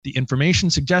The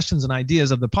information, suggestions, and ideas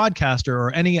of the podcaster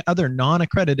or any other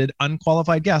non-accredited,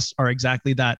 unqualified guests are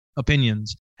exactly that,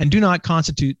 opinions, and do not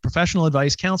constitute professional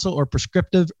advice, counsel, or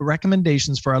prescriptive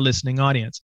recommendations for our listening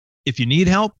audience. If you need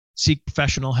help, seek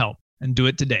professional help and do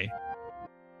it today.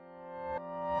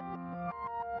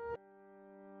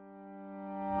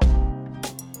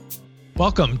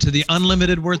 Welcome to the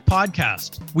Unlimited Worth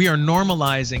podcast. We are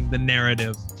normalizing the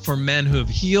narrative for men who have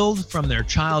healed from their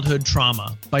childhood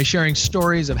trauma by sharing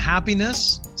stories of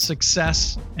happiness,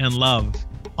 success, and love.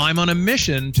 I'm on a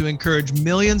mission to encourage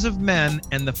millions of men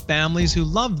and the families who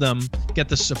love them get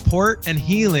the support and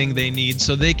healing they need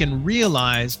so they can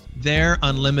realize their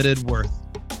unlimited worth.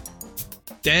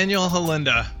 Daniel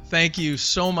Holinda, thank you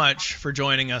so much for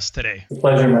joining us today. It's a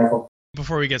pleasure, Michael.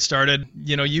 Before we get started,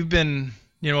 you've been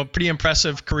a pretty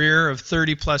impressive career of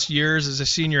 30 plus years as a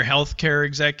senior healthcare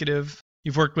executive.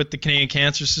 You've worked with the Canadian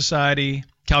Cancer Society,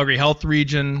 Calgary Health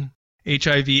Region,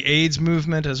 HIV/AIDS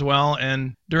movement as well.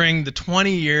 And during the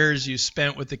 20 years you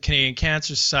spent with the Canadian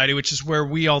Cancer Society, which is where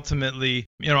we ultimately,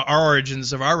 our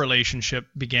origins of our relationship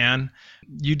began,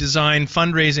 you designed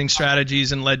fundraising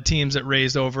strategies and led teams that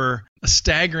raised over a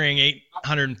staggering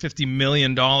 $850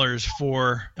 million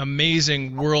for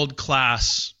amazing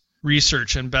world-class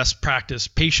research and best practice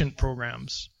patient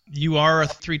programs. You are a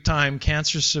 3-time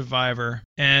cancer survivor,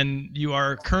 and you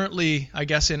are currently,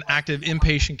 in active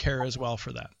inpatient care as well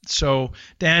for that. So,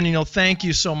 Daniel, thank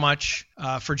you so much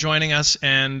for joining us,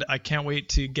 and I can't wait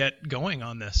to get going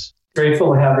on this.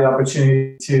 Grateful to have the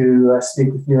opportunity to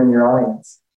speak with you and your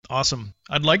audience. Awesome.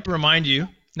 I'd like to remind you,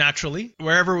 naturally,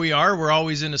 wherever we are, we're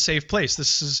always in a safe place.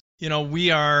 This is,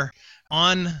 we are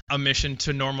on a mission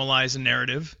to normalize a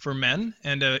narrative for men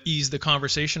and to ease the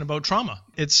conversation about trauma.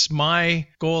 It's my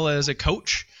goal as a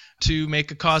coach to make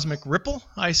a cosmic ripple,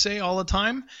 I say all the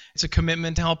time. It's a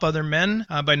commitment to help other men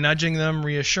by nudging them,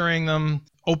 reassuring them,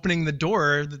 opening the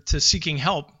door to seeking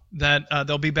help, that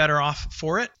they'll be better off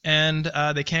for it, and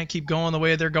they can't keep going the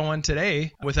way they're going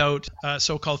today without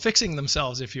so-called fixing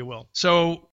themselves, if you will.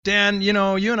 So, Dan, you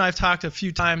and I have talked a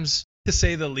few times, to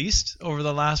say the least, over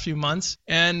the last few months.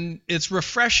 And it's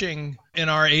refreshing in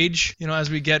our age, as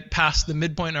we get past the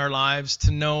midpoint in our lives,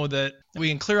 to know that we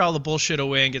can clear all the bullshit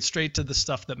away and get straight to the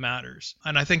stuff that matters.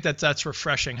 And I think that's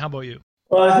refreshing. How about you?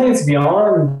 Well, I think it's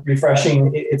beyond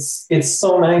refreshing. It's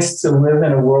so nice to live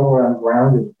in a world where I'm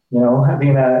grounded.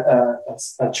 Being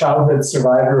a childhood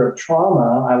survivor of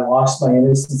trauma, I lost my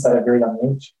innocence at a very young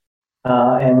age.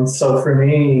 And so for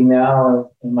me now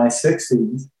in my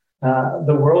 60s,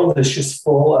 the world is just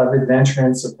full of adventure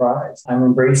and surprise. I'm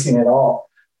embracing it all.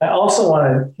 I also want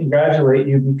to congratulate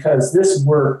you because this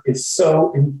work is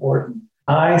so important.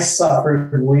 I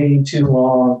suffered way too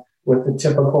long with the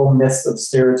typical myths of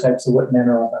stereotypes of what men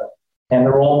are about. And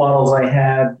the role models I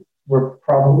had were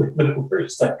probably the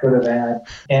worst I could have had.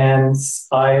 And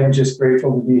I am just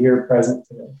grateful to be here present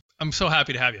today. I'm so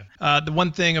happy to have you. The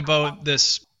one thing about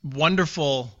this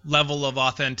wonderful level of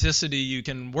authenticity you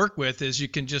can work with is you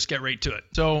can just get right to it.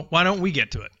 So why don't we get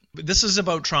to it? This is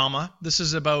about trauma. This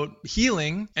is about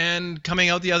healing and coming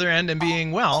out the other end and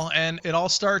being well. And it all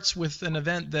starts with an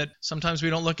event that sometimes we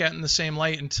don't look at in the same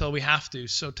light until we have to.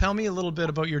 So tell me a little bit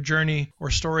about your journey or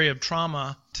story of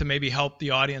trauma to maybe help the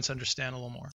audience understand a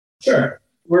little more. Sure.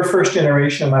 We're first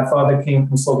generation. My father came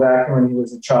from Slovakia when he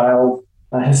was a child.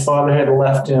 His father had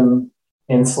left him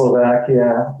in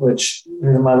Slovakia, which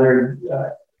his mother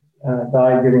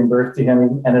died giving birth to him.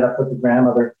 He ended up with the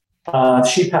grandmother.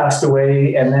 She passed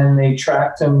away, and then they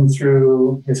tracked him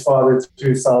through his father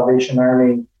through Salvation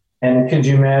Army. And could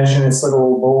you imagine this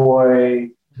little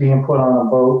boy being put on a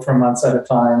boat for months at a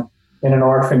time in an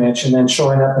orphanage, and then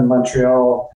showing up in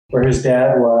Montreal where his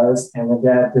dad was, and the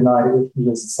dad denied it he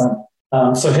was the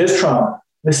son. So his trauma,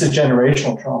 this is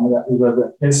generational trauma that we live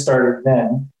with. His started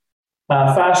then.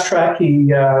 Fast track, he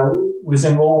was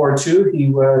in World War II. He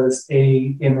was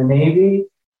in the Navy.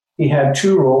 He had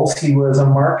 2 roles. He was a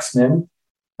marksman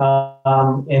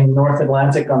in North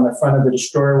Atlantic on the front of the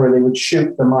destroyer where they would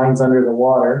shoot the mines under the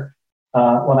water.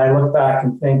 When I look back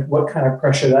and think what kind of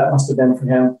pressure that must have been for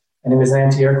him, and he was an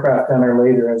anti-aircraft gunner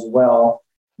later as well.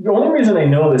 The only reason I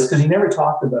know this, because he never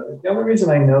talked about it, the only reason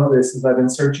I know this is I've been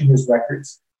searching his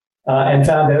records and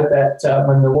found out that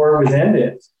when the war was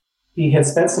ended, he had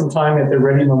spent some time at the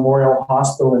Ready Memorial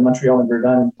Hospital in Montreal and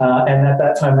Verdun. And at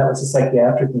that time, that was a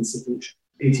psychiatric institution.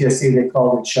 PTSD, they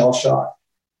called it shell shock.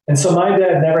 And so my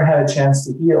dad never had a chance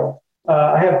to heal.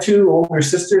 I have 2 older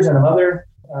sisters and a mother.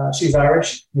 She's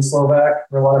Irish, he's Slovak.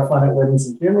 We're a lot of fun at weddings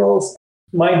and funerals.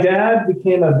 My dad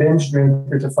became a binge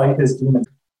drinker to fight his demon.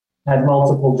 Had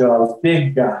multiple jobs.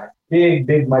 Big guy.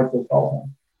 Big Mike, they call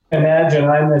him. Imagine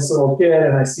I'm this little kid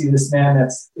and I see this man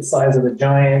that's the size of a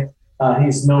giant.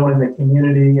 He's known in the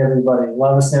community. Everybody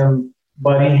loves him,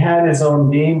 but he had his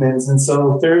own demons. And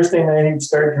so Thursday night, he'd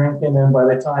start drinking. And by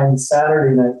the time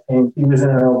Saturday night came, he was in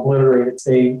an obliterated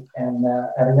state. And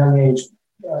at a young age,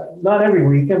 not every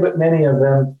weekend, but many of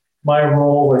them, my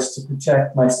role was to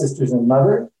protect my sisters and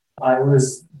mother. I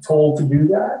was told to do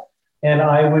that. And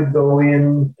I would go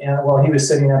in, and while he was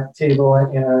sitting at the table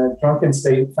in a drunken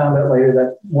state, found out later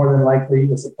that more than likely it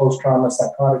was a post-trauma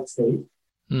psychotic state.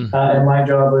 And my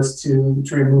job was to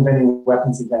remove any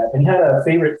weapons he had. And he had a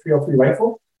favorite 303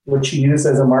 rifle, which he used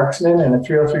as a marksman. And a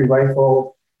 303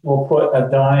 rifle will put a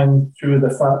dime through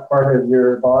the front part of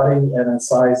your body and the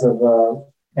size of a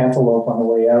antelope on the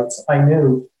way out. So I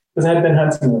knew, because I had been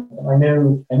hunting with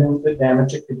him, I knew the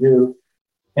damage it could do.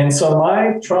 And so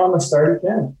my trauma started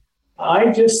then.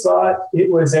 I just thought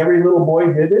it was every little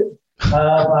boy did it.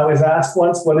 I was asked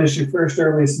once, what is your first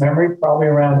earliest memory? Probably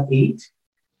around 8.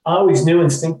 I always knew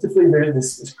instinctively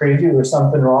this is crazy, there was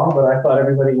something wrong, but I thought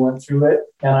everybody went through it.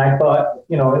 And I thought,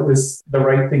 it was the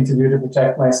right thing to do to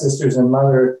protect my sisters and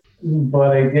mother.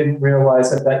 But I didn't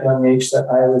realize at that young age that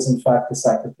I was, in fact, the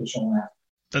sacrificial lamb.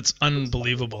 That's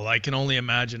unbelievable. I can only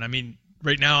imagine. I mean,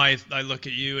 right now I look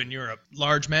at you and you're a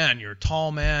large man, you're a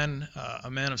tall man,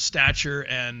 a man of stature,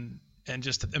 and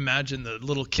just imagine the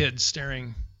little kid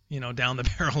staring, down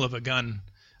the barrel of a gun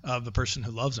of the person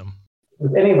who loves him.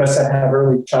 With any of us that have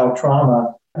early child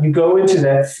trauma, you go into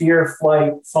that fear,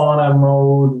 flight, fauna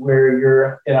mode where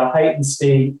you're in a heightened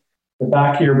state. The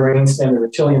back of your brainstem, the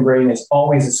reptilian brain,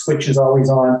 the switch is always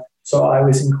on. So I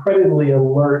was incredibly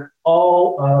alert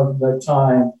all of the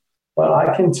time. But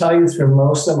I can tell you through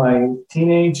most of my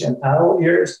teenage and adult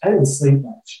years, I didn't sleep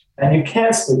much. And you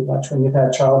can't sleep much when you've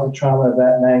had childhood trauma of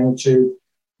that magnitude,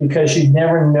 because you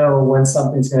never know when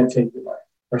something's going to take your life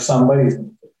or somebody's going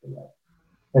to take your life.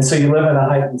 And so you live in a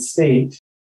heightened state.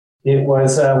 It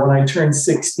was when I turned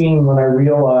 16 when I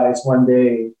realized one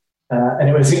day, and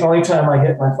it was the only time I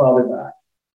hit my father back.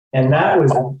 And that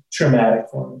was traumatic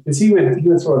for me, because he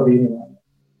would throw a beating on me.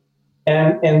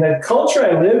 And the culture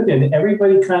I lived in,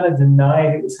 everybody kind of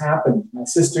denied it was happening. My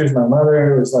sisters, my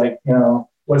mother, was like,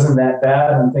 wasn't that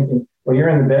bad. And I'm thinking, well, you're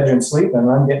in the bedroom sleeping,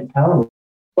 and I'm getting pounded.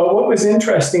 But what was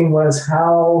interesting was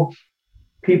how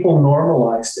people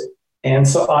normalized it. And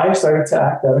so I started to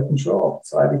act out of control.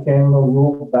 So I became a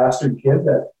little bastard kid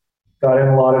that got in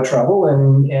a lot of trouble.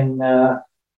 And in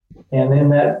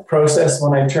that process,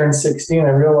 when I turned 16, I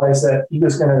realized that he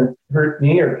was going to hurt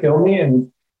me or kill me.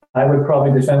 And I would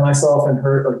probably defend myself and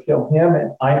hurt or kill him.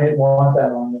 And I didn't want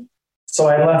that on me. So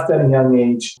I left at a young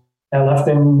age. I left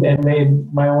and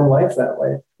made my own life that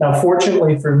way. Now,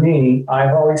 fortunately for me,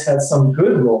 I've always had some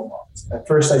good role models. At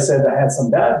first, I said I had some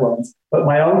bad ones, but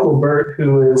my uncle Bert,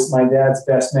 who is my dad's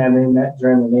best man, they met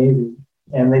during the Navy,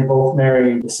 and they both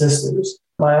married the sisters.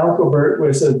 My uncle Bert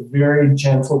was a very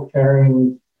gentle,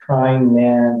 caring, kind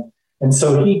man, and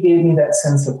so he gave me that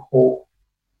sense of hope.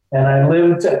 And I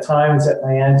lived at times at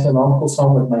my aunt and uncle's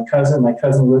home with my cousin. My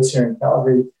cousin lives here in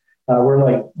Calgary.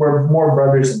 We're more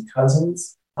brothers and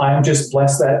cousins. I'm just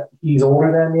blessed that he's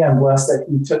older than me. I'm blessed that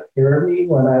he took care of me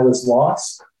when I was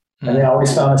lost. And they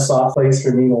always found a soft place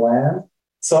for me to land.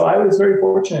 So I was very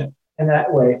fortunate in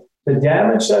that way. The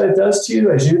damage that it does to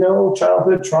you, as you know,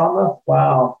 childhood trauma,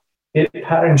 wow, it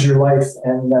patterns your life.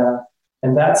 And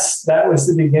that was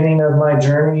the beginning of my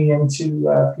journey into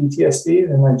PTSD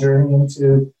and my journey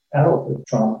into adulthood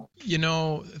trauma.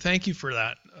 Thank you for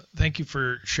that. Thank you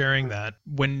for sharing that.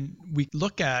 When we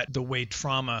look at the way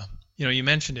trauma, you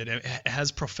mentioned it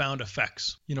has profound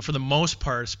effects, for the most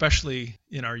part, especially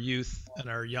in our youth and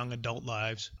our young adult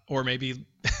lives, or maybe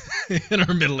in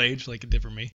our middle age, like it did for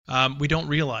me. We don't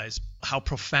realize how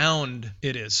profound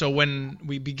it is. So when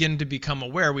we begin to become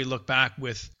aware, we look back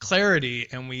with clarity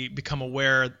and we become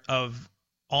aware of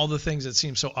all the things that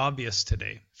seem so obvious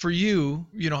today. For you,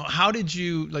 how did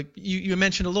you, you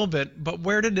mentioned a little bit, but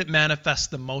where did it manifest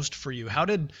the most for you? How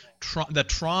did the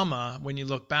trauma, when you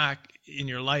look back in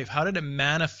your life, how did it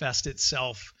manifest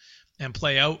itself and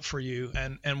play out for you?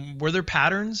 And were there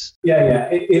patterns? Yeah.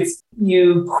 It's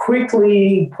you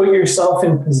quickly put yourself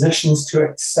in positions to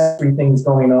accept everything's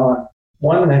going on.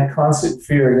 One, that constant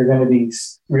fear you're going to be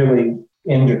really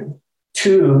injured.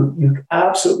 Two, you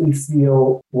absolutely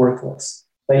feel worthless.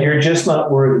 That you're just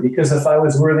not worthy. Because if I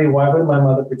was worthy, why would my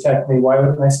mother protect me? Why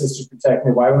would my sister protect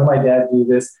me? Why would my dad do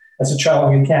this? As a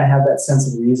child, you can't have that sense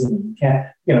of reasoning. You can't,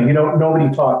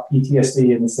 nobody taught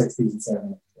PTSD in the 60s and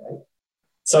 70s, right?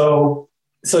 So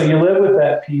you live with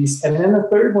that piece. And then the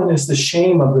third one is the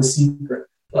shame of the secret.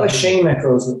 A lot of shame that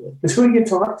goes with it. Because who do you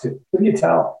talk to? Who do you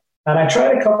tell? And I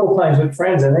tried a couple of times with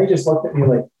friends, and they just looked at me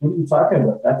like, "What are you talking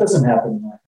about? That doesn't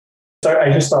happen." So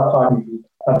I just stopped talking to people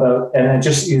about, and it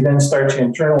just, you then start to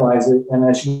internalize it, and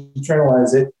as you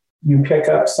internalize it, you pick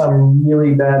up some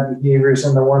really bad behaviors.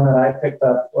 And the one that I picked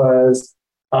up was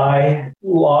I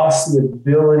lost the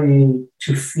ability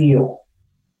to feel.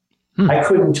 I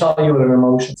couldn't tell you what an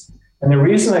emotion is. And the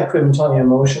reason I couldn't tell you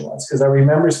emotion was because I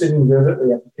remember sitting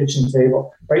vividly at the kitchen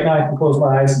table. Right now, I can close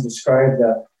my eyes and describe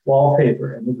the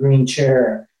wallpaper and the green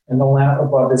chair and the lamp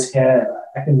above his head.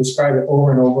 I can describe it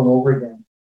over and over and over again.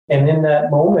 And in that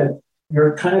moment,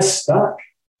 you're kind of stuck.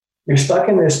 You're stuck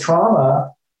in this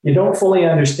trauma. You don't fully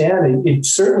understand it. You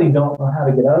certainly don't know how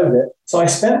to get out of it. So I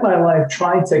spent my life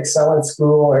trying to excel at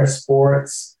school or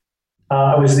sports.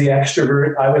 I was the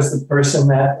extrovert. I was the person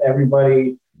that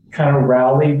everybody kind of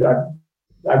rallied.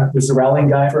 I was the rallying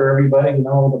guy for everybody,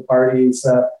 the parties.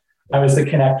 I was the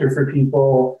connector for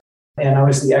people, and I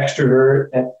was the extrovert.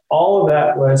 And all of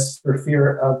that was for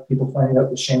fear of people finding out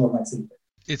the shame of my secret.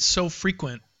 It's so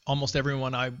frequent. Almost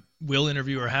everyone I will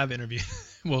interview or have interviewed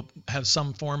will have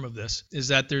some form of this, is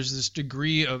that there's this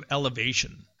degree of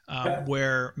elevation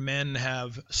where men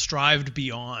have strived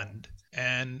beyond.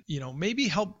 And, maybe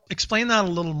help explain that a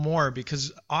little more,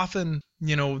 because often,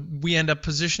 we end up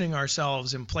positioning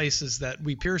ourselves in places that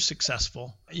we appear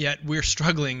successful, yet we're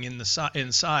struggling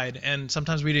inside. And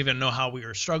sometimes we don't even know how we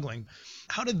are struggling.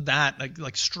 How did that,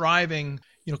 like striving,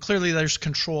 clearly there's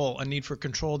a need for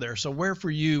control there. So where for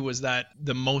you was that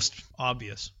the most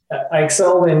obvious? I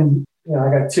excelled in,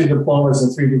 I got 2 diplomas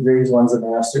and 3 degrees, one's a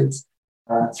master's.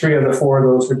 3 of the 4 of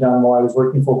those were done while I was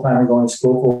working full-time and going to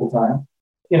school full-time.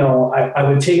 I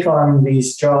would take on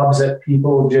these jobs that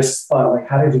people just thought, like,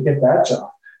 how did you get that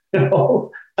job?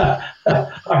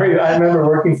 I remember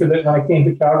when I came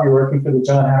to Calgary, working for the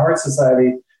John Howard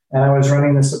Society, and I was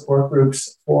running the support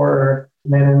groups for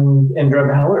men in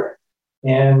drug hell.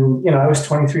 And, I was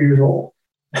 23 years old.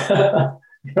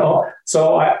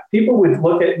 So people would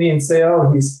look at me and say, oh,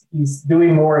 he's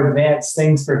doing more advanced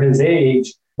things for his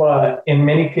age, but in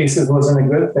many cases wasn't a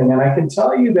good thing. And I can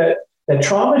tell you that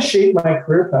trauma shaped my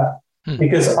career path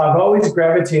because I've always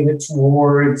gravitated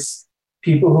towards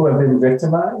people who have been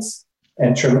victimized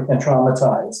and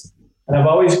traumatized. And I've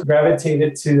always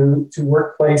gravitated to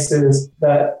workplaces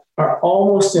that are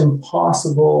almost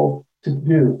impossible to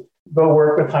do. Go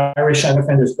work with high-risk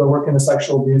offenders, go work in the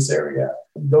sexual abuse area,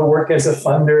 go work as a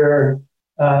funder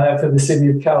for the city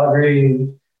of Calgary,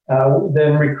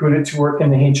 then recruited to work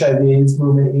in the HIV/AIDS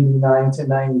movement 89 to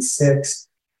 96.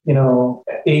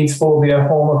 AIDS phobia,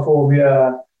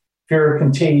 homophobia, fear of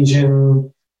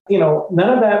contagion. None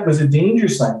of that was a danger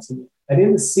sign to me. I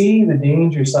didn't see the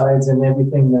danger sides in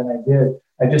everything that I did.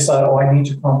 I just thought, I need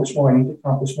to accomplish more. I need to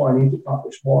accomplish more. I need to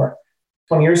accomplish more.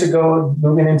 20 years ago,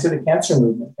 moving into the cancer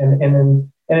movement. And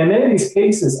in many of these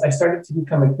cases, I started to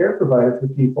become a care provider for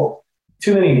people,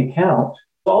 too many to count.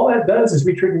 All that does is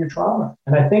re-trigger your trauma.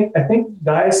 And I think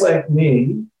guys like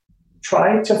me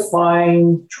try to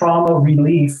find trauma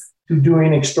relief through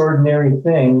doing extraordinary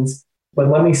things. But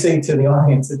let me say to the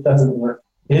audience, it doesn't work.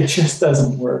 It just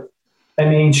doesn't work. I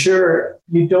mean, sure,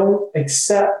 you don't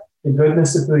accept the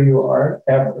goodness of who you are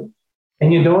ever,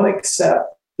 and you don't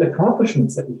accept the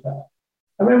accomplishments that you've had.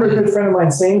 I remember a good friend of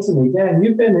mine saying to me, Dan,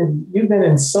 you've been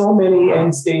in so many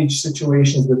end stage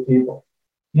situations with people.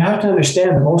 You have to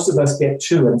understand that most of us get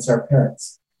 2, and it's our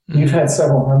parents. You've had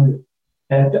several hundred.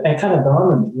 And it kind of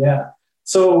dawned on me, yeah.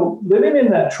 So living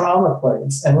in that trauma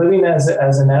place and living as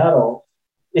an adult,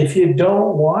 if you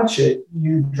don't watch it,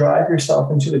 you drive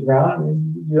yourself into the ground,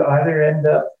 and you either end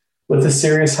up with a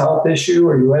serious health issue,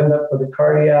 or you end up with a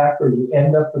cardiac, or you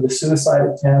end up with a suicide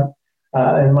attempt.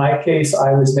 In my case,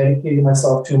 I was medicating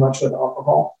myself too much with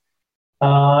alcohol.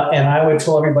 And I would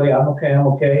tell everybody, I'm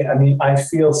okay. I mean, I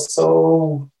feel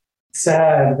so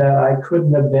sad that I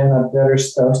couldn't have been a better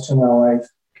spouse to my wife.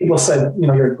 People said,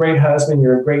 you're a great husband,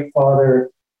 you're a great father.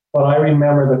 But I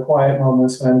remember the quiet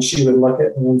moments when she would look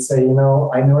at me and say, I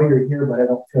know you're here, but I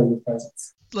don't feel your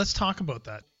presence. Let's talk about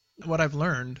that. What I've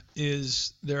learned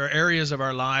is there are areas of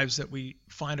our lives that we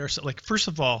find ourselves, like, first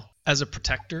of all, as a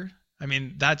protector. I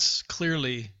mean, that's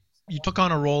clearly, you took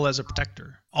on a role as a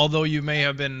protector, although you may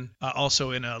have been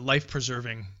also in a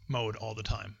life-preserving mode all the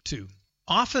time, too.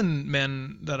 Often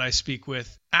men that I speak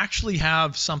with actually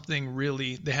have something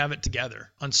they have it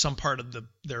together on some part of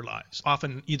their lives,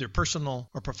 often either personal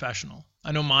or professional.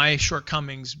 I know my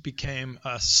shortcomings became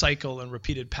a cycle and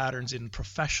repeated patterns in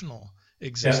professional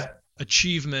existence. Yeah.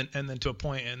 Achievement, and then to a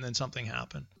point, and then something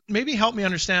happened. maybe help me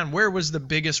understand, where was the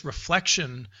biggest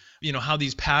reflection, how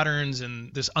these patterns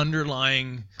and this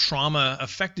underlying trauma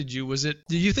affected you?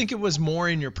 Do you think it was more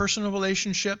in your personal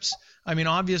relationships? I mean,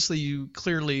 obviously you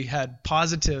clearly had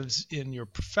positives in your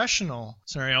professional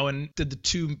scenario, and did the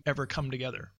two ever come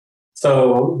together?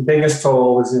 So the biggest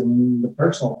toll was in the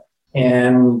personal.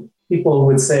 And people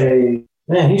would say,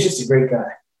 man, he's just a great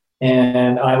guy.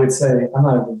 And I would say, I'm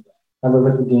not a good guy. I live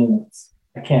with the demons.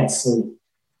 I can't sleep.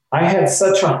 I had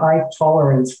such a high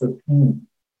tolerance for pain,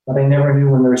 but I never knew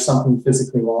when there was something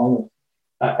physically wrong with me.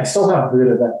 I still have a bit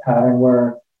of that pattern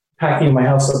where packing my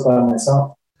house up by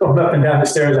myself, going up and down the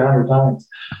stairs 100 times,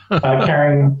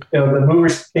 carrying, the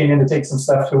movers came in to take some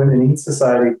stuff to Women in Heat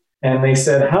Society. And they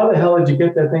said, how the hell did you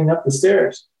get that thing up the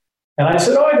stairs? And I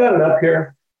said, I got it up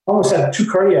here. Almost had 2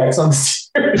 cardiacs on the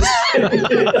stairs.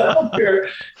 Up here.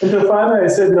 Until finally I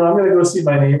said, no, I'm going to go see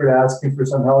my neighbor to ask him for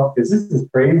some help because this is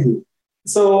crazy.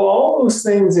 So all those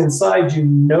things inside,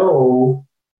 and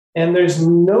there's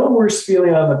no worse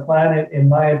feeling on the planet, in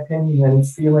my opinion, than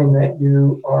feeling that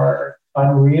you are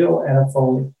unreal and a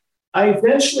phony.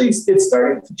 It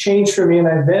started to change for me, and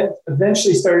I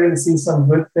eventually started to see some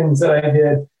good things that I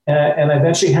did. And I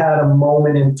eventually had a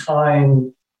moment in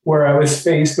time where I was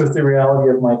faced with the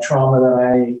reality of my trauma that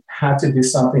I had to do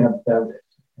something about it.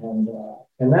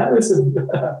 And that was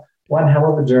one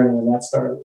hell of a journey when that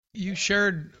started. You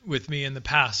shared with me in the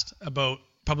past about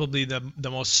probably the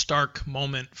most stark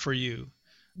moment for you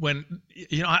when,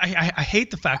 I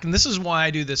hate the fact, and this is why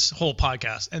I do this whole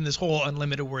podcast and this whole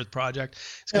Unlimited Worth project,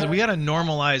 is because we got to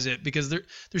normalize it, because there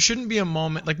shouldn't be a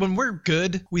moment, like when we're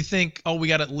good, we think, oh, we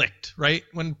got it licked, right?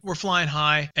 When we're flying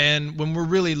high, and when we're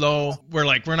really low, we're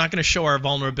like, we're not going to show our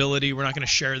vulnerability. We're not going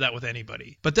to share that with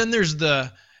anybody. But then there's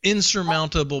the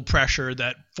insurmountable pressure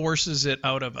that forces it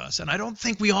out of us. And I don't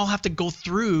think we all have to go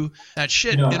through that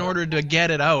shit in order to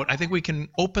get it out. I think we can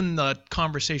open the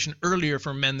conversation earlier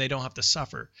for men. They don't have to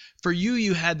suffer. For you,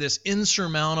 you had this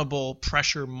insurmountable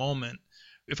pressure moment,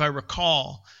 if I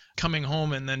recall, coming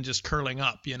home and then just curling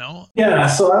up, Yeah.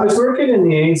 So I was working in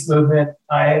the AIDS movement.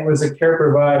 I was a care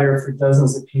provider for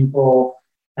dozens of people.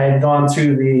 I had gone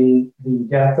through the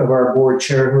death of our board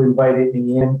chair, who invited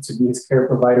me in to be his care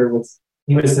provider.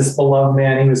 He was this beloved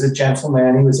man. He was a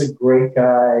gentleman. He was a great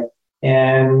guy.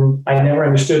 And I never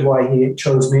understood why he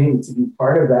chose me to be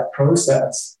part of that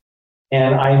process.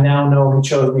 And I now know he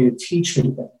chose me to teach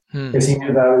me things, because he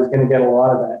knew that I was going to get a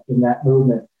lot of that in that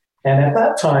movement. And at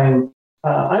that time,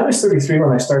 I was 33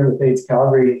 when I started with AIDS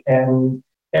Calgary, and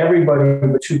everybody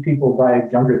but 2 people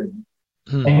died younger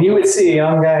than me. And you would see a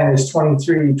young guy in his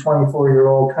 23,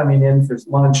 24-year-old coming in for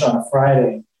lunch on a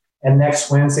Friday, and next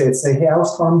Wednesday it'd say, hey,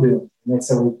 how's Tom doing? And they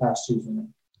said, we passed Tuesday.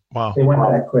 Wow. They went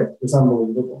that quick. It was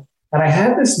unbelievable. And I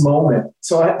had this moment.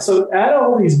 So add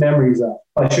all these memories up,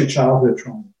 plus your childhood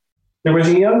trauma. There was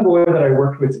a young boy that I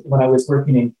worked with when I was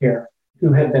working in care,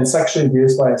 who had been sexually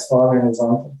abused by his father and his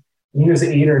uncle. And he was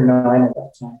 8 or 9 at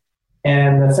that time.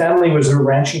 And the family was a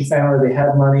ranching family. They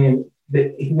had money, and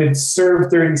he would serve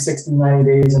 30, 60, 90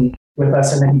 days with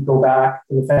us, and then he'd go back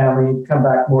to the family, come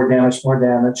back more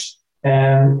damaged.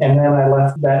 And then I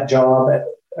left that job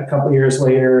a couple of years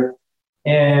later,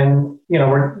 and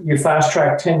you fast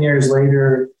track 10 years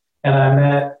later, and I'm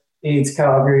at AIDS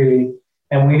Calgary,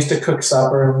 and we used to cook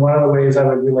supper. And one of the ways I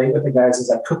would relate with the guys is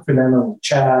I cook for them and we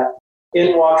chat.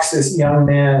 In walks this young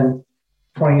man,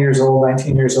 20 years old,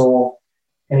 19 years old,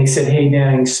 and he said, "Hey,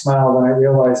 Dan." He smiled, and I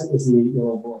realized it was the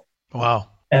 8-year-old boy. Wow!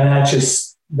 And that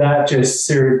just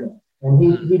seared me. And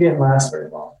he didn't last very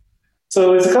long.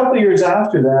 So it was a couple of years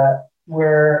after that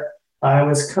where I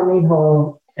was coming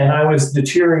home. And I was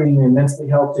deteriorating, and mentally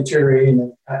health deteriorating,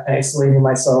 and isolating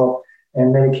myself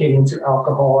and medicating through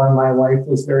alcohol. And my wife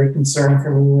was very concerned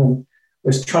for me and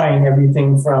was trying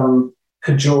everything from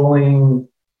cajoling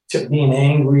to being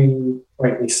angry,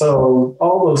 rightly so,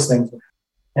 all those things.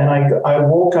 And I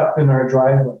woke up in our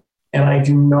driveway, and I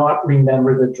do not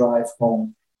remember the drive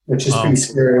home, which is pretty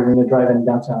scary when you drive in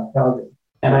downtown Calgary.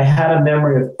 And I had a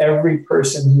memory of every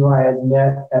person who I had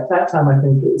met. At that time, I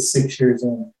think it was 6 years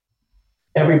in.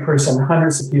 Every person,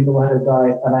 hundreds of people had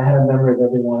died, and I had a memory of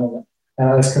every one of them. And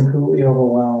I was completely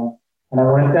overwhelmed. And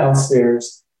I went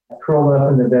downstairs, I curled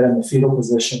up in the bed in the fetal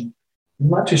position. I'm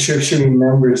not too sure if she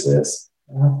remembers this.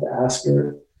 I have to ask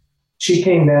her. She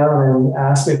came down and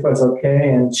asked me if I was okay,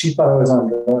 and she thought I was on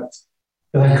drugs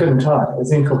because I couldn't talk. I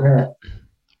was incoherent.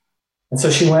 And so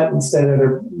she went and stayed at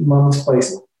her mom's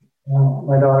place.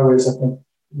 My daughter was, I think,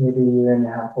 maybe a year and a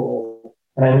half old,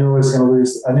 and I knew I was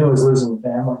losing the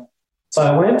family. So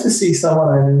I went to see someone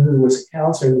I knew who was a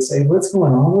counselor to say, "What's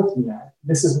going on with you, Matt?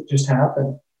 This is what just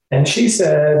happened." And she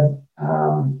said,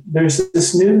 there's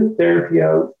this new therapy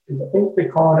out. I think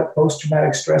they're calling it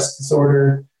post-traumatic stress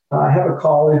disorder. I have a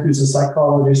colleague who's a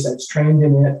psychologist that's trained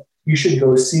in it. You should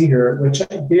go see her, which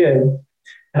I did.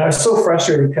 And I was so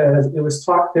frustrated because it was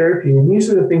talk therapy. And these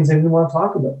are the things I didn't want to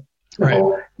talk about. Right.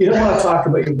 You don't want to talk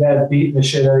about your dad beating the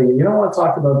shit out of you. You don't want to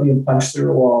talk about being punched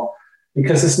through a wall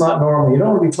because it's not normal. You don't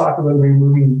want to be talking about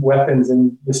removing weapons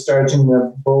and discharging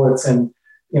the bullets and,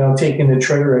 taking the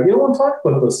trigger. You don't want to talk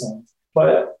about those things.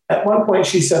 But at one point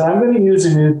she said, I'm going to use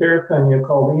a new therapy on you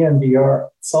called EMDR,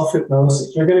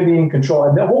 self-hypnosis. You're going to be in control.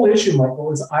 And the whole issue, Michael,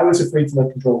 was I was afraid to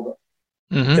let control go.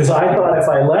 Because I thought if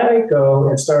I let it go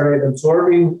and started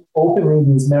absorbing openly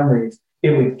these memories,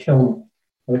 it would kill me.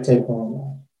 It would take my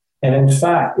life. And in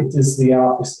fact, it is the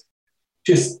opposite.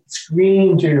 Just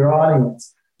scream to your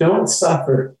audience. Don't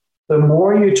suffer. The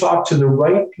more you talk to the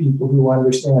right people who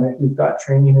understand it, who've got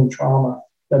training in trauma,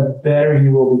 the better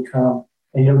you will become.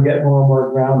 And you'll get more and more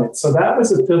grounded. So that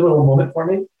was a pivotal moment for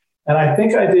me. And I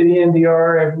think I did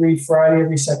EMDR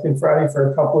every second Friday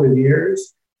for a couple of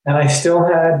years. And I still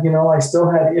had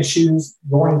issues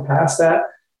going past that.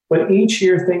 But each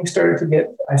year I started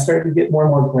to get more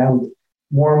and more grounded,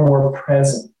 more and more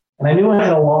present. And I knew I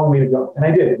had a long way to go. And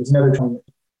I did. It was another 20 years.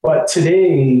 But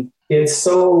today, it's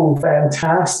so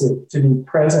fantastic to be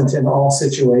present in all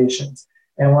situations.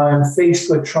 And when I'm faced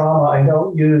with trauma, I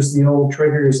don't use the old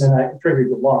triggers, and I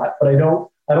triggered a lot, but I don't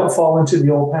fall into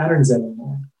the old patterns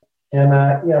anymore. And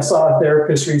I saw a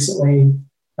therapist recently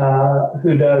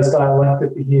who does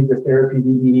dialectic behavior therapy,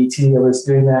 DBT. I was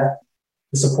doing that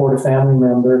to support a family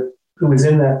member who was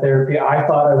in that therapy. I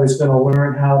thought I was going to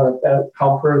learn how to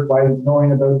help her by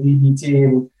knowing about DBT,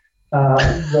 and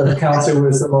the counselor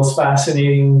was the most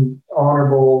fascinating,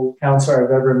 honorable counselor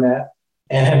I've ever met.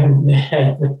 And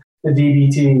the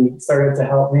DBT started to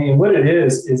help me. And what it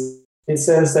is it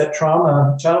says that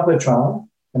trauma, childhood trauma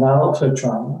and adulthood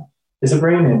trauma is a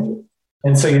brain injury.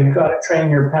 And so you've got to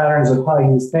train your patterns of how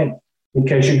you think,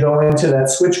 because you go into that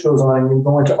switch goes on and you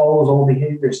go into all those old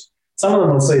behaviors. Some of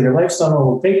them will save your life, some of them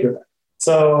will take your life.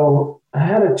 So I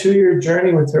had a 2-year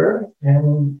journey with her,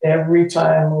 and every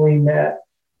time we met,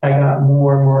 I got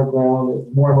more and more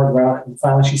grounded. And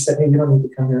finally she said, hey, you don't need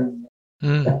to come here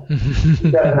anymore.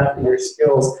 You've got enough of your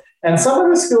skills. And some of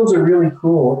the skills are really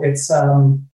cool. It's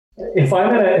if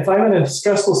I'm in a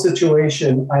stressful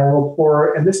situation, I will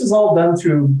pour, and this is all done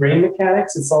through brain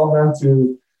mechanics. It's all done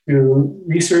through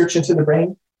research into the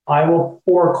brain. I will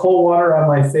pour cold water on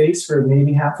my face for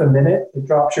maybe half a minute. It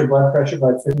drops your blood pressure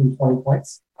by 15, 20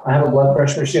 points. I have a blood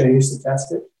pressure machine. I used to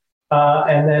test it.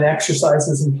 And then exercise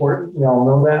is important. We all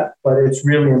know that, but it's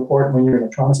really important when you're in a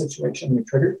trauma situation, you're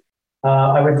triggered.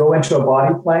 I would go into a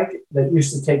body plank that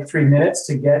used to take 3 minutes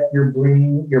to get your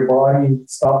body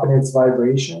stopping its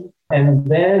vibration. And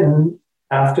then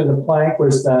after the plank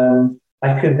was done,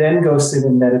 I could then go sit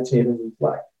and meditate and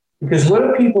reflect. Because what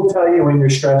do people tell you when you're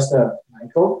stressed out?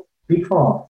 Michael, be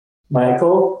calm.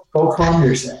 Michael, go calm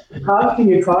yourself. How can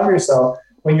you calm yourself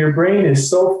when your brain is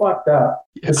so fucked up?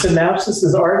 The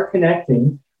synapses aren't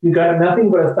connecting. You got nothing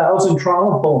but 1,000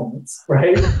 trauma moments,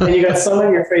 right? And you got someone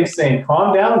in your face saying,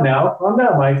 calm down now. Calm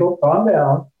down, Michael. Calm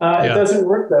down. It doesn't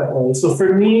work that way. So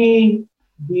for me,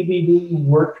 BBD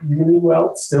worked really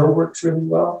well. It still works really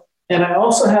well. And I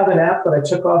also have an app that I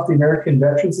took off the American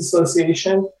Veterans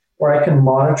Association where I can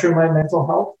monitor my mental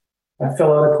health. I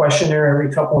fill out a questionnaire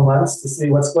every couple of months to see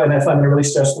what's going on. If I'm in a really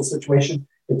stressful situation,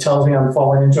 it tells me I'm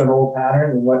falling into an old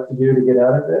pattern and what to do to get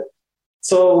out of it.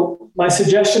 So my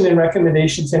suggestion and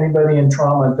recommendation to anybody in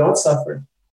trauma, don't suffer.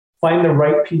 Find the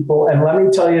right people. And let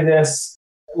me tell you this,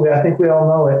 I think we all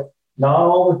know it. Not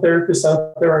all the therapists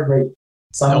out there are great.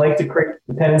 Some like to create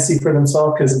dependency for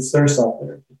themselves because it's their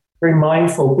self-therapy. Very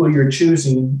mindful who you're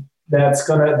choosing that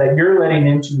you're letting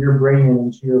into your brain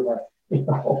and into your life.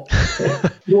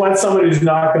 You want someone who's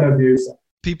not going to abuse it.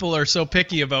 People are so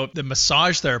picky about the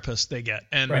massage therapist they get,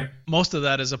 and most of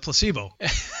that is a placebo.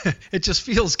 It just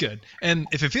feels good. And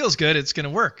if it feels good, it's going to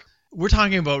work. We're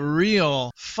talking about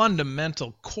real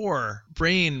fundamental core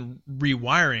brain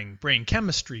rewiring, brain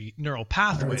chemistry, neural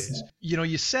pathways.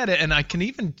 You said it, and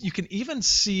you can even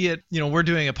see it. We're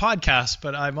doing a podcast,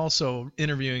 but I'm also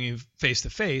interviewing you face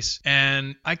to face,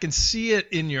 and I can see it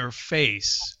in your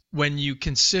face when you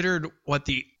considered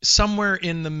somewhere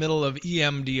in the middle of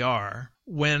EMDR,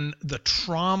 when the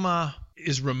trauma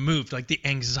is removed, like the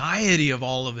anxiety of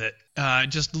all of it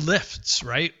just lifts,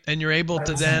 right? And you're able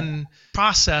to then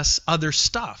process other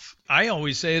stuff. I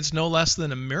always say it's no less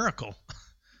than a miracle.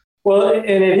 Well, and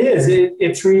it is.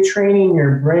 It's retraining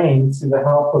your brain through the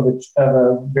help of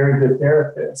a very good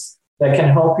therapist that can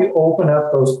help you open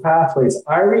up those pathways.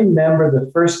 I remember the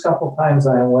first couple times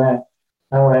I went,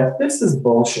 I went, this is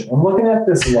bullshit. I'm looking at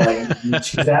this light, and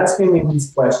she's asking me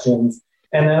these questions.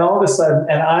 And then all of a sudden,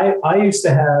 and I used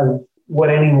to have what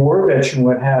any war veteran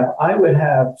would have. I would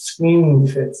have screaming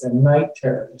fits and night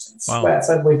terrors and sweats.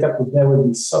 Wow. I'd wake up, the bed would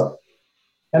be soaked.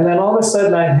 And then all of a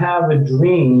sudden, I'd have a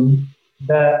dream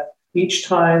that each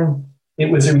time it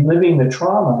was reliving the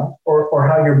trauma or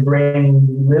how your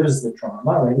brain lives the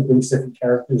trauma, right? It brings different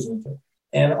characters into it.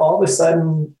 And all of a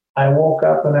sudden, I woke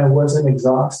up and I wasn't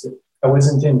exhausted. I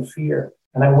wasn't in fear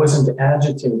and I wasn't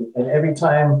agitated. And every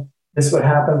time this would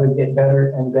happen, it would get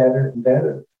better and better and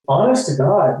better. Honest to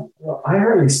God, I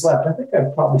hardly slept. I think I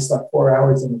probably slept 4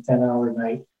 hours in a 10-hour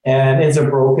night. And it's a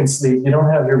broken sleep. You don't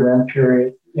have your REM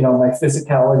period. You know, my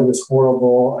physicality was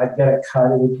horrible. I'd get a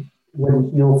cut. It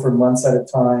wouldn't heal for months at a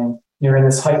time. You're in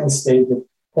this heightened state of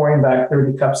pouring back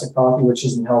 30 cups of coffee, which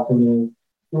isn't helping you.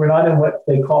 We're not in what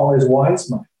they call as wise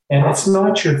mind. And it's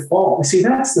not your fault. You see,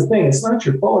 that's the thing. It's not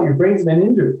your fault. Your brain's been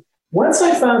injured. Once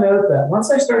I found out that,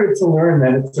 once I started to learn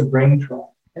that it's a brain trauma,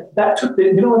 that took the,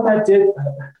 you know what that did?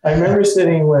 I remember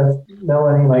sitting with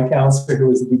Melanie, my counselor, who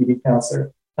was a DBT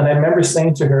counselor, and I remember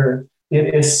saying to her,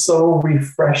 it is so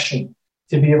refreshing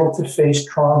to be able to face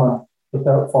trauma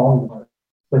without falling apart,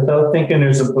 without thinking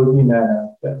there's a boogeyman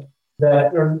out there,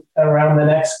 that around the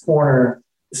next corner,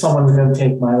 someone's going to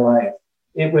take my life.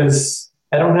 It was,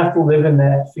 I don't have to live in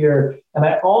that fear. And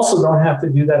I also don't have to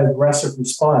do that aggressive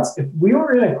response. If we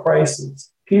were in a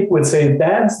crisis, people would say,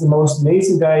 Dad's the most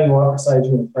amazing guy you want beside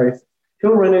you in a crisis.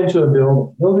 He'll run into a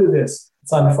building. He'll do this.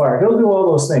 It's on fire. He'll do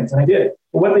all those things. And I did.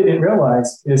 But what they didn't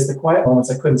realize is the quiet moments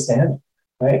I couldn't stand it.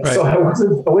 Right? So I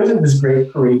wasn't this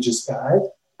great, courageous guy.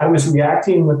 I was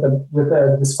reacting with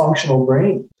a dysfunctional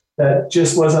brain that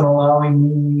just wasn't allowing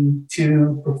me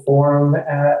to perform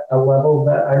at a level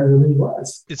that I really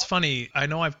was. It's funny. I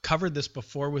know I've covered this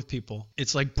before with people.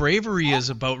 It's like bravery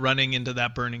is about running into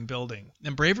that burning building.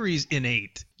 And bravery is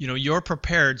innate. You know, you're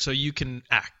prepared so you can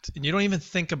act. And you don't even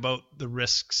think about the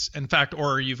risks. In fact,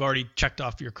 or you've already checked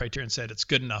off your criteria and said, it's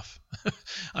good enough.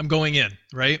 I'm going in,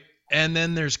 right? And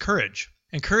then there's courage.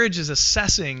 And courage is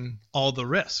assessing all the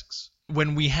risks.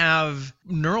 When we have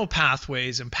neural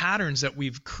pathways and patterns that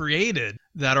we've created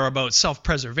that are about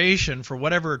self-preservation for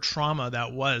whatever trauma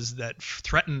that was that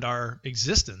threatened our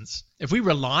existence, if we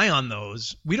rely on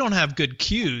those, we don't have good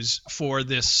cues for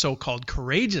this so-called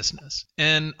courageousness.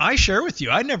 And I share with you,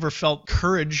 I never felt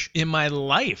courage in my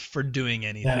life for doing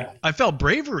anything. Yeah. I felt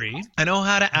bravery. I know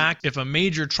how to act. If a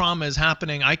major trauma is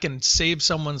happening, I can save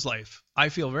someone's life. I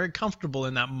feel very comfortable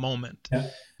in that moment. Yeah.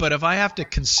 But if I have to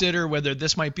consider whether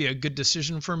this might be a good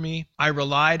decision for me, I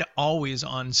relied always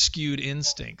on skewed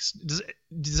instincts.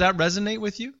 Does that resonate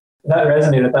with you? That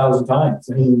resonated 1,000 times.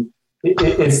 I mean,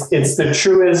 it's the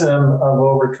truism of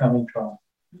overcoming trauma.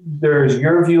 There's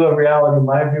your view of reality,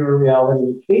 my view of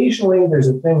reality. Occasionally, there's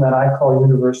a thing that I call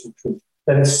universal truth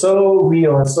that is so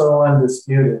real and so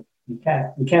undisputed. You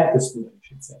can't dispute it, I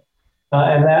should say.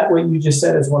 And that, what you just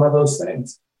said, is one of those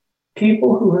things.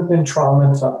 People who have been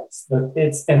traumatized,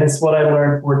 it's what I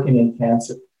learned working in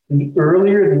cancer. The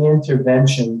earlier the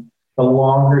intervention, the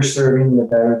longer serving, the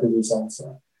better the results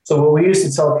are. So what we used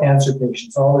to tell cancer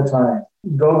patients all the time,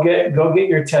 go get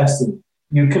your testing.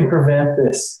 You can prevent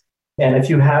this. And if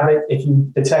you have it, if you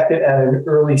detect it at an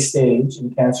early stage,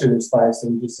 in cancer there's 5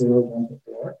 stages, 0, 1 to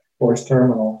 4, 4 is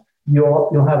terminal,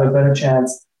 you'll have a better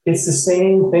chance. It's the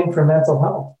same thing for mental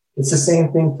health. It's the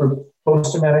same thing for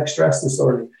post-traumatic stress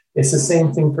disorder. It's the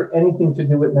same thing for anything to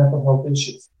do with mental health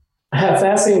issues. I had a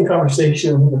fascinating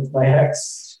conversation with my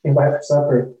ex, came by for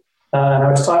supper, and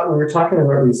we were talking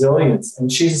about resilience,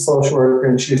 and she's a social worker,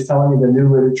 and she was telling me the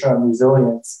new literature on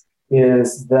resilience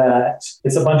is that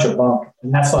it's a bunch of bunk,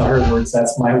 and that's not her words,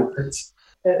 that's my words.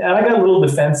 And I got a little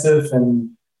defensive,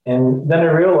 and then I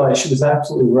realized she was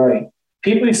absolutely right.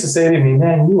 People used to say to me,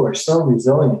 man, you are so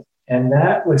resilient, and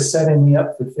that was setting me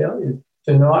up for failure,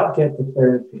 to not get the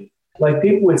therapy. Like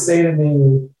people would say to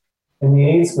me in the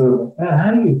AIDS movement, man,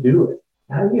 how do you do it?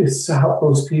 How do you help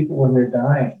those people when they're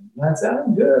dying? And I'd say,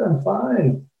 I'm good, I'm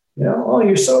fine. You know, oh,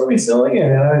 you're so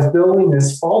resilient. And I was building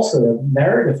this falsehood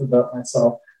narrative about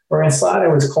myself where inside I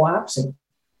was collapsing.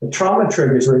 The trauma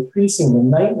triggers were increasing.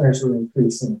 The nightmares were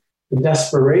increasing. The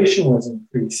desperation was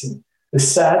increasing. The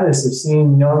sadness of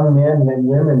seeing young men and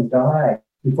women die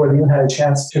before they even had a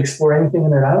chance to explore anything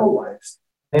in their adult lives.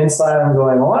 Inside, I'm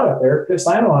going, well, I'm a therapist.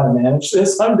 I know how to manage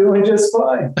this. I'm doing just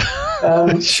fine.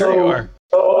 Sure you are.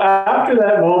 So after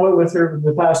that moment with her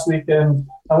the past weekend,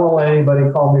 I won't let anybody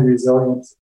call me resilient.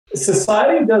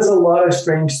 Society does a lot of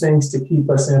strange things to keep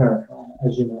us in our trauma,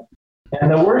 as you know. And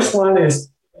the worst one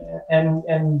is,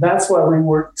 and that's why we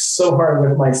work so hard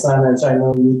with my son, as I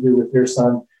know you do with your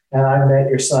son, And I met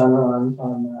your son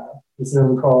on the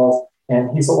Zoom calls,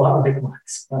 and he's a lot like my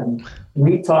son.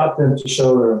 We taught them to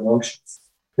show their emotions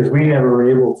because we never were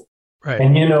able to. Right.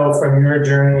 And from your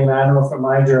journey, and I know from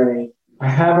my journey, I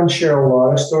haven't shared a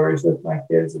lot of stories with my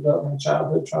kids about my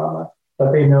childhood trauma,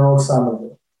 but they know some of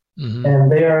it. Mm-hmm.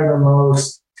 And they are the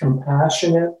most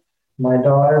compassionate, my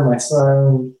daughter, my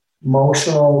son,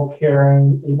 emotional,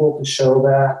 caring, able to show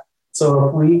that. So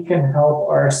if we can help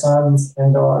our sons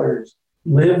and daughters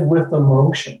live with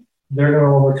emotion, they're going to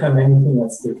overcome anything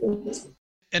that's difficult.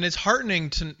 And it's heartening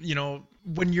to,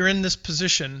 when you're in this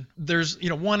position, there's,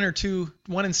 1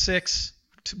 in 6,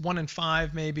 1 in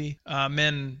 5 maybe,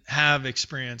 men have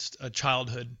experienced a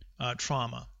childhood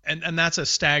trauma. And that's a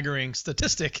staggering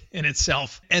statistic in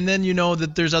itself. And then you know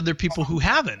that there's other people who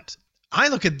haven't. I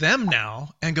look at them now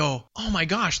and go, oh my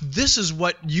gosh, this is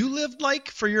what you lived like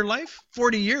for your life?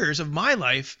 40 years of my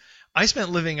life, I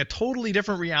spent living a totally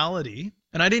different reality.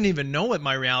 And I didn't even know what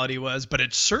my reality was, but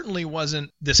it certainly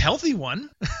wasn't this healthy one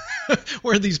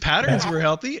where these patterns were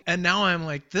healthy. And now I'm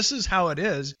like, this is how it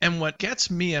is. And what gets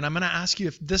me, and I'm going to ask you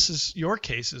if this is your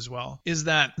case as well, is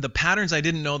that the patterns I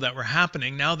didn't know that were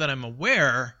happening, now that I'm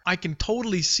aware, I can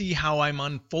totally see how I'm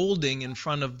unfolding in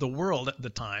front of the world at the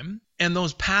time. And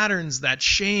those patterns, that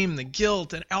shame, the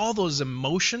guilt, and all those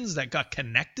emotions that got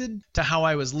connected to how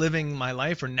I was living my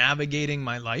life or navigating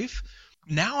my life.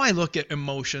 Now I look at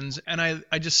emotions and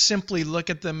I just simply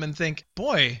look at them and think,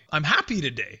 boy, I'm happy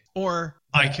today, or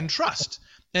I can trust.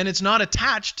 And it's not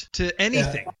attached to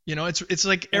anything. It's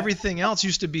like everything else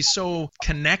used to be so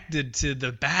connected to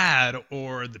the bad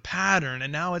or the pattern.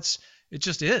 And now it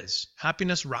just is.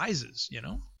 Happiness rises,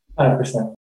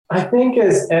 100%. I think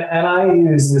and I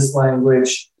use this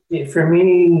language, for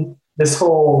me, this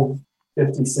whole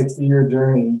 50, 60-year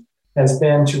journey has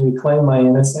been to reclaim my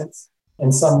innocence.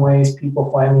 In some ways,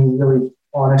 people find me really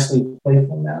honestly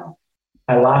playful now.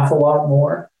 I laugh a lot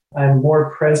more. I'm more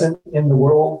present in the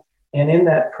world. And in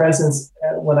that presence,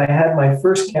 when I had my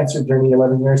first cancer journey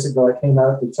 11 years ago, I came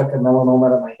out, they took a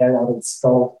melanoma out of my head, out of the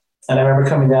skull. And I remember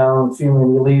coming down,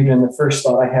 feeling relieved. And the first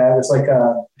thought I had was like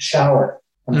a shower,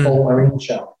 a full marine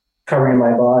shower, covering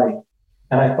my body.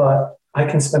 And I thought, I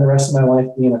can spend the rest of my life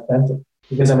being authentic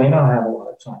because I may not have a lot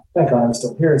of time. Thank God I'm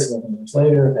still here. It's 11 years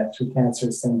later. I've had 2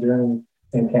 cancers, same journey.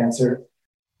 Same cancer,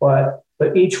 but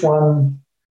each one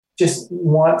just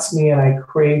wants me, and I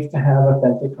crave to have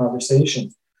authentic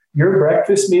conversations. Your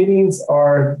breakfast meetings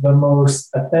are the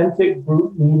most authentic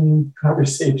group meeting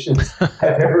conversations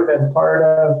I've ever been part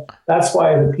of. That's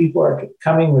why the people are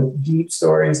coming with deep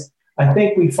stories. I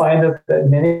think we find that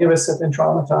many of us have been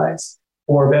traumatized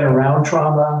or been around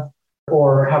trauma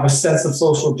or have a sense of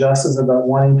social justice about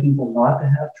wanting people not to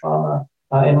have trauma.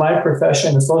 In my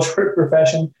profession, the social work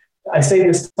profession, I say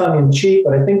this tongue in cheek,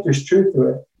 but I think there's truth to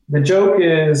it. The joke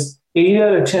is 8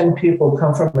 out of 10 people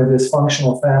come from a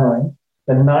dysfunctional family.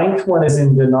 The 9th one is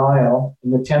in denial,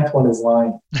 and the 10th one is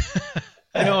lying.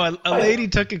 I know a lady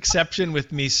took exception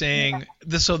with me saying,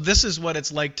 so this is what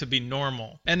it's like to be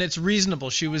normal. And it's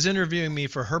reasonable. She was interviewing me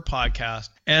for her podcast.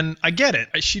 And I get it.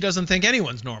 She doesn't think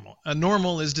anyone's normal. A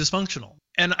normal is dysfunctional.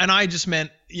 And I just meant,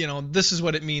 this is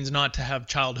what it means not to have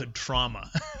childhood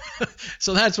trauma.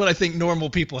 So that's what I think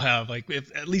normal people have. Like,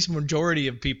 if at least majority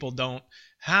of people don't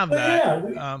have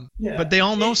that. But they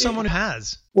all know someone who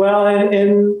has. Well,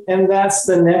 and that's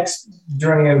the next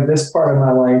journey of this part of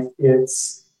my life.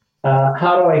 It's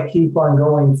how do I keep on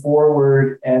going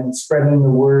forward and spreading the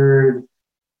word?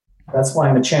 That's why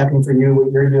I'm a champion for you,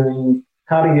 what you're doing.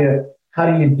 How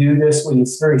do you do this? Well,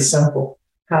 it's very simple.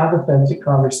 Have authentic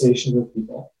conversations with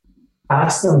people.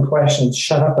 Ask them questions,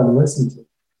 shut up and listen to them,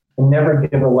 and never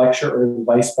give a lecture or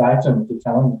advice back to them to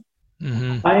tell them.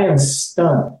 Mm-hmm. I am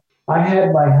stunned. I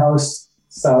had my house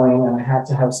selling and I had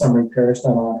to have some repairs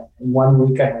done on it. In 1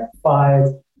 week, I had 5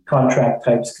 contract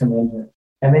types come in here.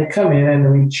 And they'd come in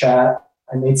and we'd chat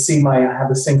and they'd see I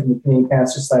have a thing from the Canadian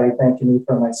Cancer Society thanking me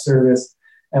for my service.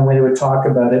 And we would talk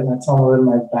about it and I'd tell them a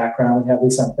little of my background and have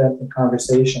these authentic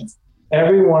conversations.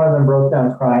 Every one of them broke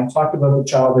down crying, talked about the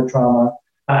childhood trauma,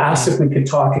 asked if we could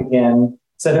talk again,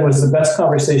 said it was the best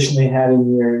conversation they had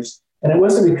in years. And it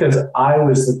wasn't because I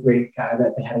was the great guy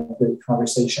that they had a great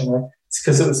conversation with. It's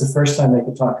because it was the first time they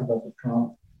could talk about the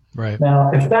trauma. Right.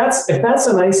 Now, if that's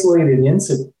an isolated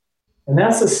incident, and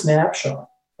that's a snapshot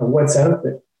of what's out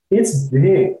there, it's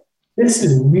big. This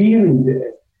is really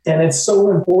big. And it's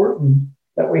so important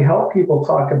that we help people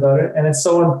talk about it. And it's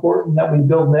so important that we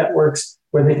build networks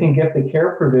where they can get the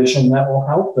care provision that will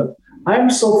help them. I'm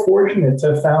so fortunate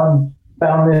to have found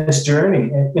this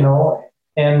journey,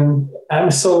 and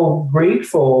I'm so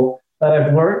grateful that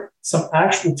I've learned some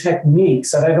actual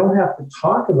techniques that I don't have to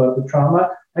talk about the trauma.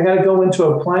 I got to go into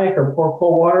a plank or pour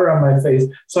cold water on my face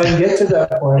so I can get to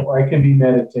that point where I can be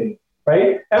meditating,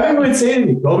 right? Everyone would say to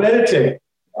me, go meditate.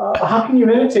 How can you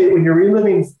meditate when you're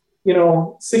reliving,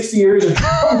 60 years of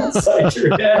trauma inside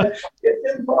your head?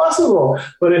 It's impossible.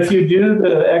 But if you do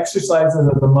the exercises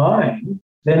of the mind,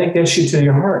 then it gets you to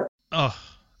your heart. Oh,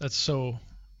 that's so,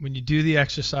 when you do the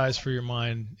exercise for your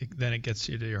mind, then it gets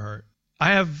you to your heart.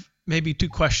 I have maybe two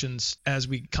questions as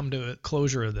we come to a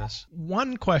closure of this.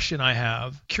 One question I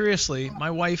have, curiously, my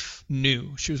wife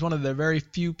knew. She was one of the very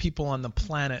few people on the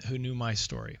planet who knew my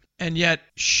story. And yet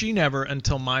she never,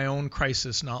 until my own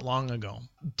crisis not long ago,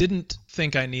 didn't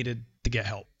think I needed to get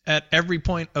help. At every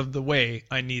point of the way,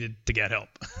 I needed to get help.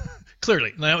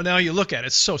 Clearly. Now you look at it,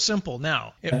 it's so simple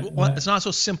now. It's not so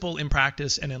simple in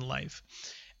practice and in life.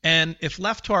 And if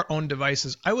left to our own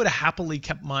devices, I would have happily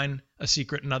kept mine a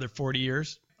secret another 40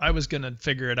 years. I was going to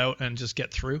figure it out and just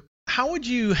get through. How would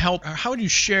you help, or how would you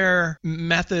share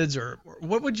methods, or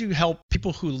what would you help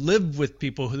people who live with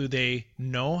people who they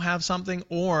know have something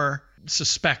or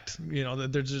suspect, that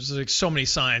there's like so many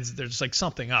signs, there's like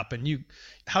something up, and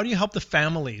how do you help the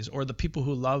families or the people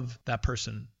who love that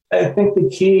person? I think the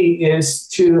key is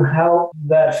to help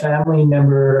that family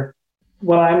member.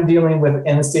 When I'm dealing with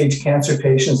end-stage cancer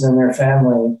patients and their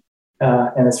family,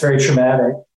 and it's very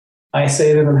traumatic, I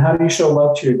say to them, how do you show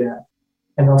love to your dad?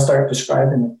 And they'll start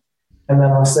describing it. And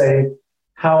then I'll say,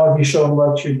 how have you shown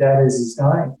love to your dad as he's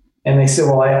dying? And they say,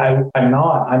 well,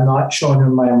 I'm not showing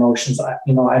him my emotions. I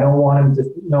don't want him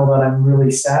to know that I'm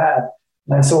really sad.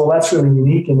 And I said, well, that's really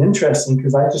unique and interesting,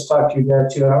 because I just talked to your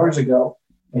dad 2 hours ago,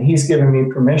 and he's given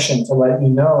me permission to let you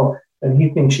know that he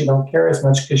thinks you don't care as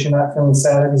much because you're not feeling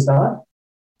sad that he's dying.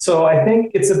 So I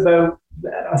think it's about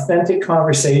that authentic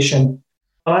conversation.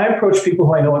 When I approach people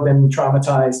who I know have been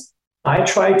traumatized, I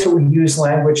try to use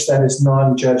language that is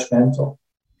non-judgmental.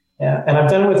 Yeah. And I've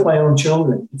done it with my own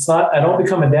children. I don't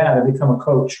become a dad, I become a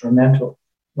coach or a mentor,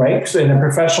 right? So in a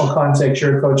professional context,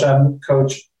 you're a coach, I'm a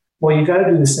coach. Well, you got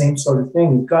to do the same sort of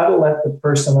thing. You've got to let the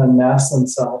person unmask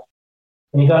themselves.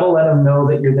 And you got to let them know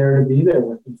that you're there to be there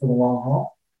with them for the long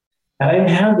haul. And I didn't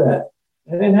have that.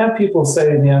 I didn't have people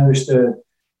say they understood.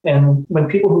 And when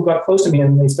people who got close to me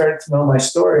and they started to know my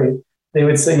story, they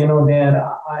would say, Dan,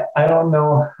 I don't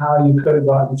know how you could have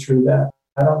gotten through that.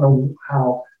 I don't know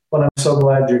how, but I'm so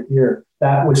glad you're here.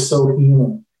 That was so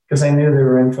healing, because I knew they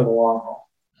were in for the long haul.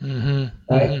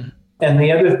 Mm-hmm. Right? Mm-hmm. And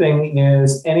the other thing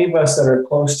is, any of us that are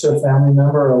close to a family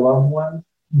member or a loved one,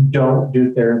 don't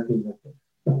do therapy with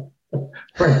them.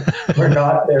 We're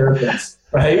not therapists,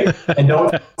 right? And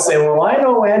don't say, well, I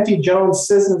know Auntie Joan's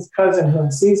sister's cousin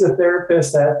who sees a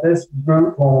therapist at this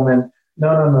group home. And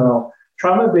no.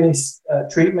 Trauma-based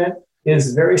treatment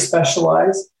is very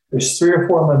specialized. There's 3 or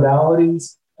 4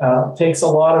 modalities. Takes a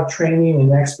lot of training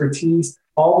and expertise.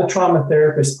 All the trauma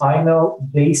therapists I know,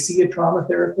 they see a trauma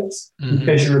therapist,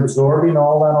 because you're absorbing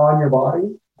all that on your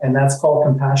body. And that's called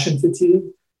compassion fatigue.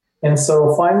 And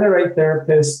so find the right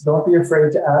therapist. Don't be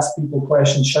afraid to ask people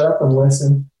questions. Shut up and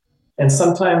listen. And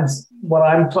sometimes when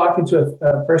I'm talking to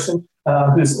a person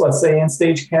who's, let's say,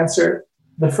 end-stage cancer,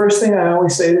 the first thing I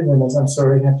always say to them is, I'm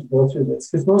sorry you have to go through this,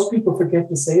 because most people forget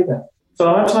to say that.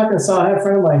 So I'm talking to someone, I had a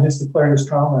friend of mine just declared his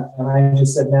trauma, and I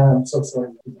just said, man, I'm so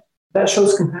sorry. That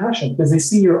shows compassion, because they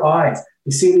see your eyes.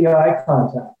 They see the eye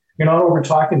contact. You're not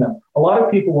over-talking them. A lot of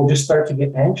people will just start to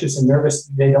get anxious and nervous.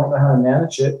 They don't know how to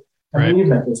manage it. And then you've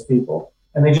met those people,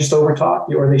 and they just over-talk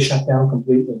you, or they shut down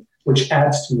completely, which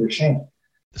adds to your shame.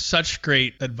 Such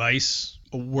great advice,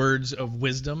 words of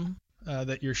wisdom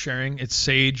that you're sharing. It's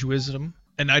sage wisdom.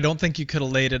 And I don't think you could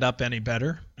have laid it up any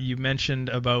better. You mentioned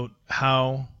about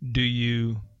how do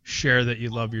you share that you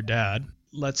love your dad.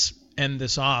 Let's end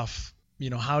this off.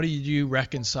 How do you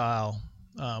reconcile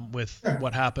with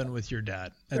what happened with your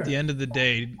dad? At the end of the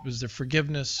day, was there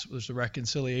forgiveness? Was there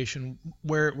reconciliation?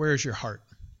 Where's your heart?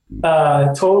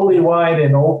 Totally wide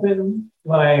and open.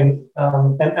 And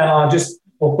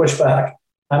we'll push back.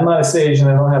 I'm not a sage and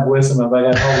I don't have wisdom, I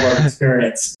got a whole lot of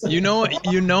experience. And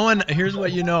here's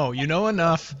what you know. You know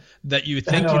enough that you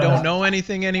think you don't know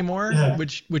anything anymore,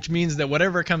 which means that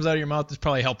whatever comes out of your mouth is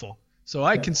probably helpful. So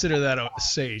I consider that a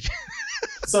sage.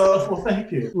 Well,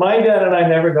 thank you. My dad and I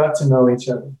never got to know each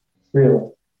other, really.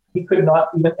 He could not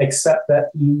even accept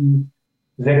that he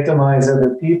victimized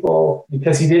other people,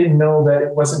 because he didn't know that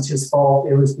it wasn't his fault.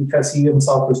 It was because he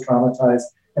himself was traumatized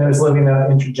and was living out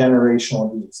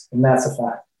intergenerational abuse. And that's a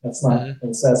fact. That's not an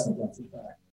assessment, that's a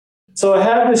fact. So I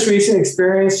had this recent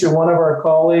experience. You're one of our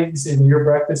colleagues in your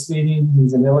breakfast meeting.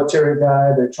 He's a military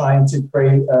guy. They're trying to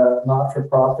create a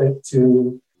not-for-profit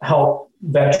to help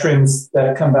veterans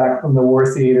that come back from the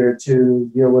war theater to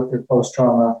deal with their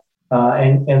post-trauma,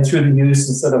 and through the use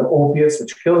instead of opiates,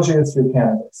 which kills you, through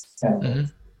cannabis. Mm-hmm.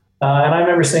 And I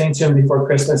remember saying to him before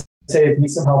Christmas, say, if you need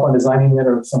some help on designing it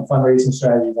or some fundraising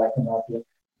strategies, I can help you.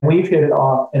 We've hit it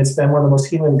off, and it's been one of the most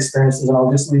healing experiences, and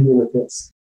I'll just leave you with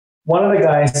this. One of the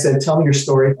guys said, tell me your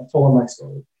story. I told him my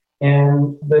story.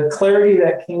 And the clarity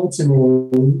that came to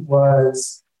me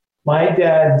was my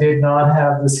dad did not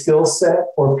have the skill set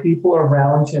or people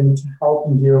around him to help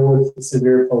him deal with the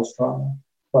severe post-trauma.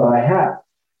 But I have,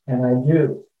 and I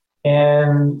do.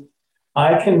 And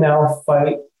I can now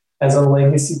fight as a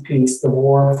legacy piece the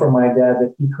war for my dad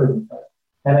that he couldn't fight.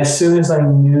 And as soon as I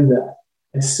knew that,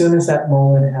 as soon as that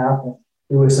moment happened,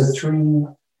 it was a 3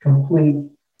 complete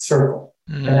circle.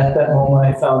 Mm-hmm. And at that moment,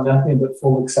 I found nothing but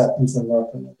full acceptance and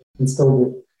love from it, and still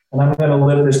do. And I'm going to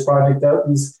live this project out.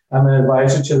 I'm an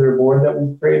advisor to their board that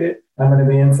we've created. I'm going to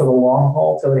be in for the long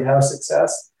haul till they have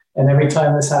success. And every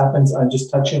time this happens, I'm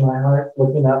just touching my heart,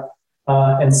 looking up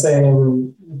and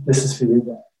saying, this is for you,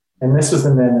 Dad. And this was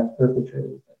the man that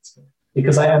perpetrated that,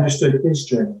 because I understood his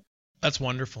journey. That's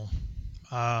wonderful.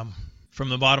 From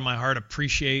the bottom of my heart,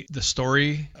 appreciate the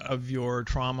story of your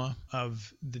trauma,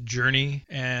 of the journey,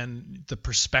 and the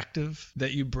perspective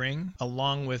that you bring,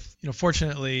 along with,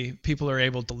 fortunately, people are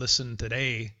able to listen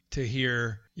today to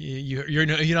hear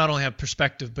you not only have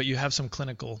perspective, but you have some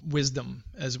clinical wisdom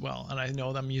as well. And I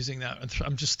know that I'm using that.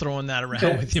 I'm just throwing that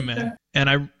around with you, man. And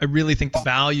I really think the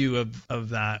value of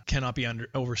that cannot be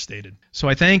overstated. So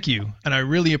I thank you. And I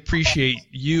really appreciate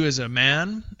you as a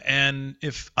man. And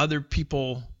if other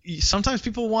people, sometimes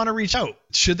people want to reach out.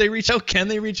 Should they reach out? Can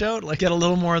they reach out? Like, get a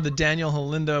little more of the Daniel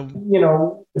Holinda.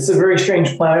 It's a very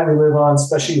strange planet we live on,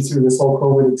 especially through this whole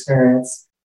COVID experience.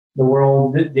 The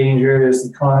world, dangerous, the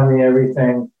economy,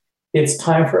 everything. It's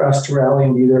time for us to rally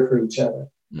and be there for each other.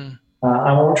 Mm.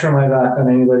 I won't turn my back on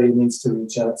anybody who needs to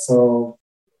reach out. So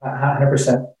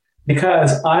 100%.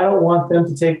 Because I don't want them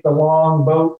to take the long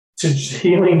boat to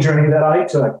healing journey that I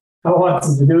took. I want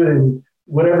them to do it in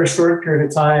whatever short period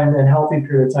of time and healthy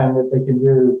period of time that they can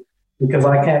do. Because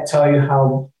I can't tell you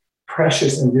how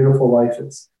precious and beautiful life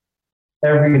is.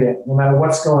 Every day, no matter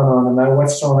what's going on, no matter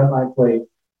what's thrown at my plate.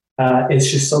 It's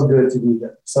just so good to be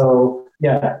there. So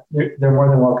yeah, they're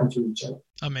more than welcome to reach out.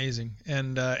 Amazing.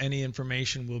 And any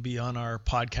information will be on our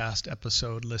podcast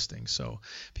episode listing, so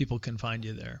people can find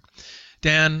you there.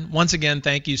 Dan, once again,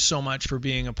 thank you so much for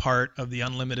being a part of the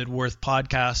Unlimited Worth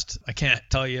podcast. I can't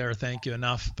tell you or thank you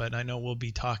enough, but I know we'll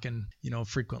be talking,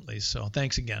 frequently. So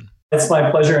thanks again. It's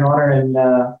my pleasure and honor.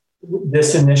 And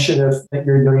this initiative that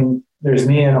you're doing, there's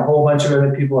me and a whole bunch of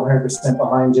other people 100%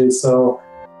 behind you. So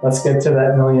let's get to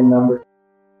that million number.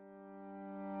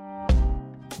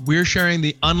 We're sharing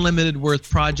the Unlimited Worth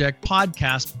Project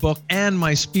podcast, book, and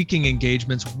my speaking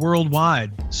engagements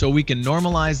worldwide so we can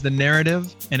normalize the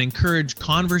narrative and encourage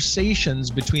conversations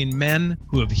between men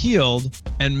who have healed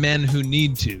and men who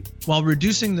need to, while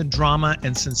reducing the drama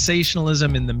and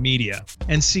sensationalism in the media,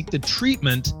 and seek the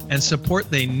treatment and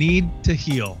support they need to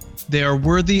heal. They are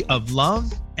worthy of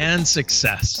love and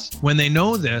success. When they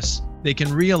know this, they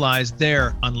can realize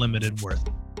their unlimited worth.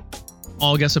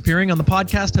 All guests appearing on the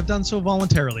podcast have done so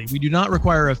voluntarily. We do not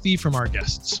require a fee from our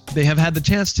guests. They have had the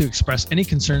chance to express any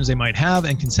concerns they might have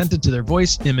and consented to their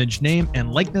voice, image, name,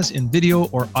 and likeness in video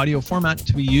or audio format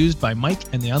to be used by Mike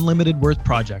and the Unlimited Worth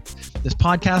Project. This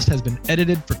podcast has been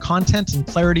edited for content and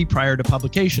clarity prior to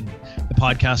publication. The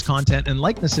podcast content and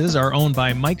likenesses are owned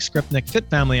by Mike Skripnik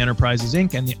Fit Family Enterprises,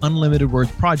 Inc. and the Unlimited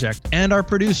Worth Project, and our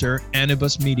producer,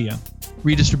 Anubis Media.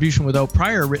 Redistribution without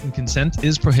prior written consent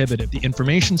is prohibited. The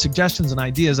information, suggestions, and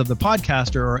ideas of the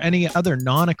podcaster or any other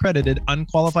non-accredited,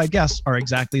 unqualified guests are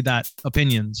exactly that,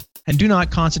 opinions, and do not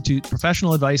constitute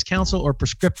professional advice, counsel, or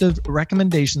prescriptive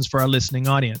recommendations for our listening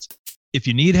audience. If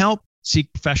you need help,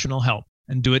 seek professional help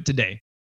and do it today.